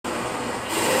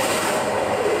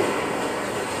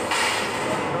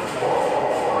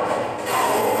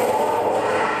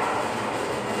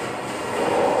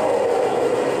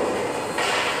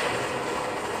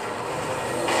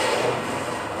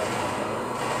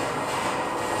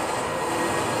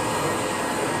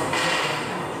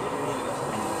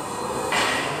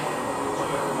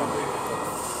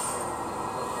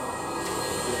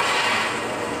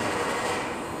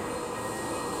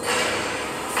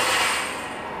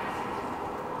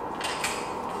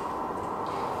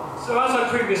So as I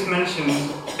previously mentioned,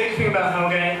 the big thing about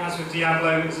Hellgate, as with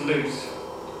Diablo, is loot.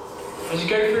 As you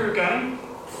go through a game,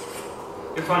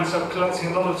 you'll find yourself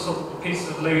collecting a lot of sort of pieces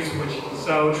of loot which you can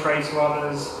sell, trade to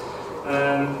others.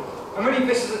 And really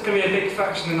this is going to be a big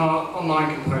faction in our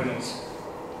online component.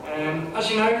 As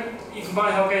you know, you can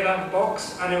buy Hellgate out of the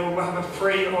box and it will have a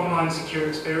free online secure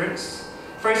experience.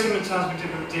 Very similar to as we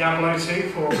did with Diablo 2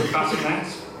 for Battle.net.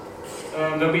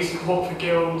 There'll be support for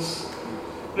guilds.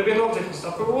 There'll be a lot of different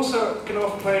stuff, but we're also going to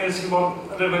offer players who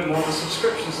want a little bit more of a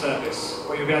subscription service,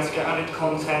 where you'll be able to get added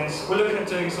content. We're looking at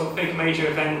doing sort of big major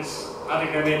events,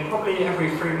 adding them in probably every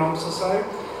 3 months or so.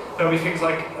 There'll be things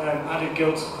like added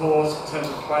guild support in terms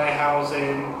of player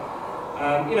housing,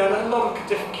 you know, a lot of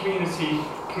different community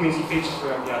features we're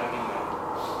going to be adding in there.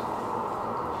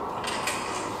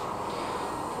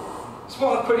 So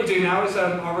what I'll quickly do now is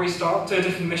I'll restart, do a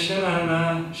different mission,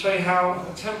 and show you how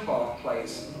a Templar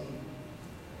plays.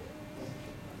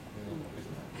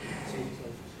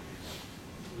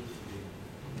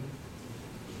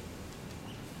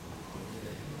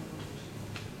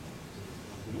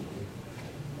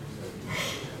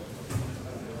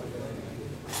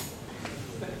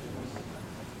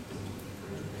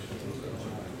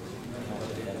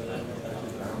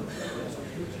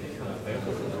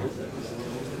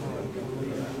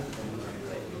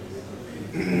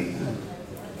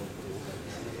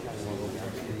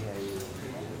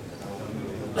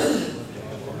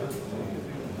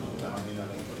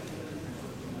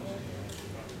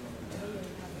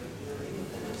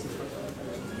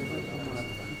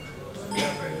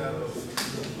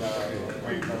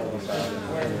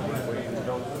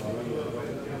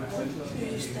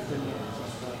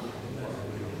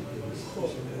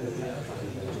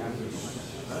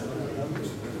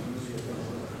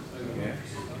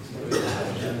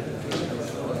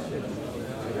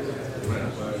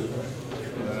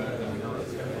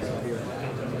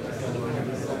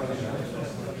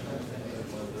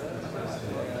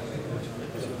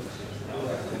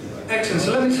 Excellent,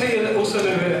 so let me tell you also a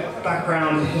little bit of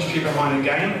background history behind the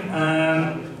game.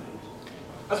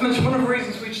 As mentioned, one of the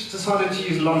reasons we decided to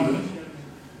use London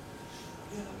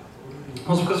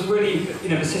was because really, you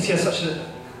know, the city has such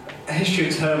a history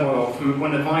of turmoil from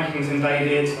when the Vikings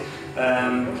invaded,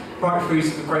 right through to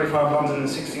the Great Fire of London in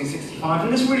 1665,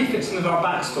 and this really fits in with our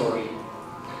backstory.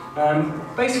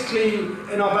 Basically,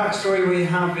 in our backstory we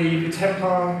have the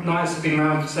Templar Knights have been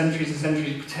around for centuries and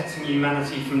centuries protecting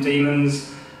humanity from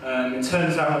demons. It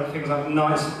turns out that things like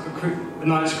the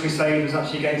Knights Crusade was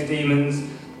actually against demons.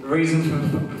 The reason for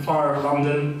the fire of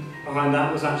London behind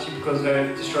that was actually because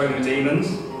they're destroying the demons.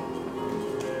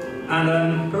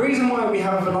 And the reason why we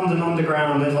have the London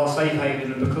Underground as our safe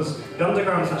haven is because the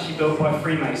Underground is actually built by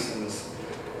Freemasons.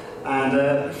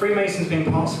 And Freemasons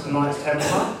being parts of the Knights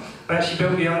Templar, they actually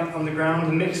built the Underground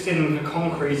and mixed in with the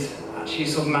concrete, actually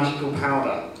sort of magical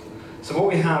powder. So what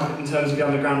we have in terms of the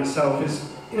Underground itself is,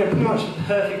 you know, pretty much a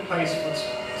perfect place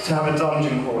to have a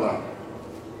dungeon crawler.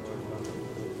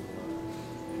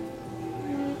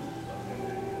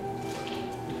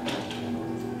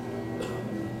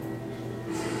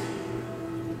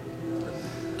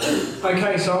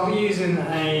 Okay, so I'll be using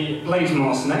a Blade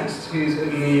Master next, who's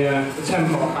in the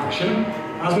Templar faction.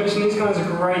 As mentioned, these guys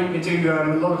are great. They do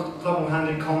a lot of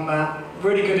double-handed combat.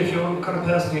 Really good if you're the kind of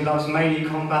person who loves melee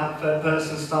combat,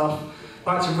 third-person stuff.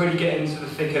 Like to really get into the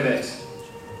thick of it.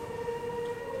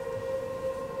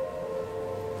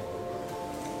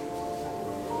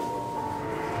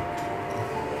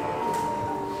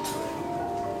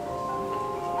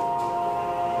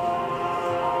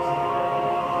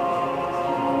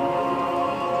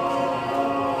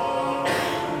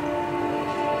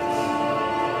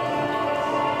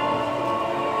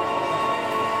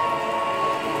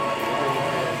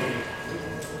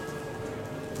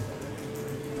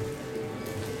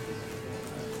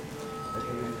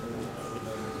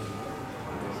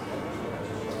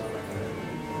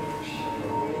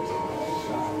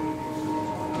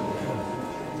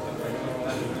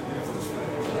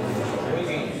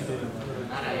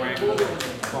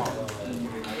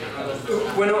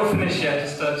 We're not finished yet,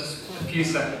 just a few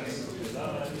seconds.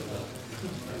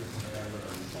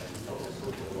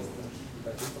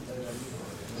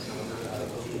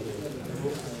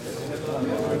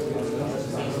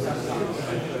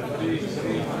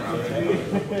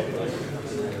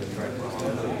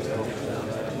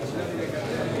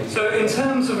 So in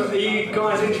terms of, are you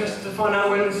guys interested to find out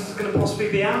when this is going to possibly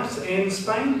be out in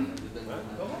Spain?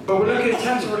 But we're looking in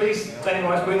terms of release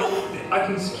date-wise, I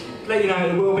can let you know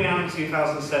it will be out in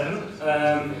 2007.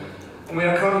 And we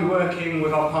are currently working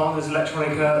with our partners,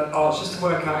 Electronic Arts, just to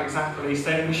work out exact release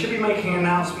date. We should be making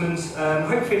announcements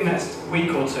hopefully in the next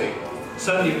week or two,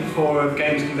 certainly before a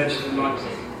games convention in Leipzig.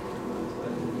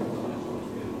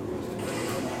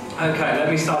 Okay, let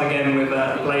me start again with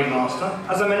Blade Master.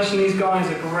 As I mentioned, these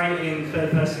guys are great in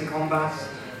third-person combat.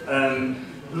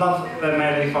 Love their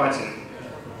melee fighting.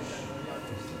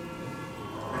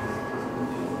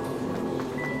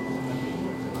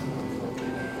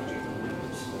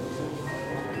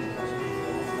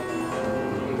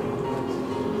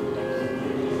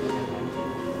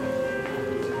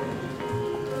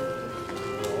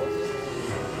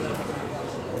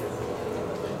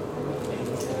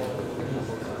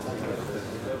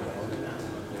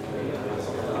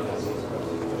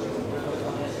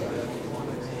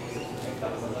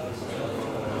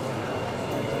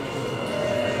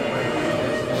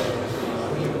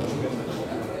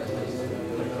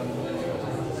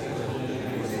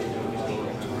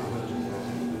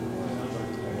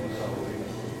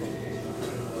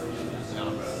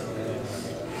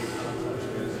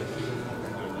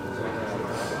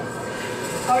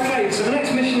 Okay, so the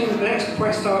next mission, the next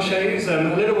quest I'll show you is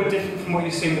a little bit different from what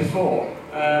you've seen before.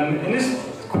 In this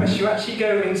quest, you actually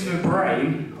go into the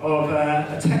brain of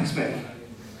a techsmith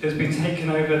who's been taken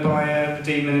over by the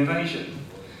demon invasion.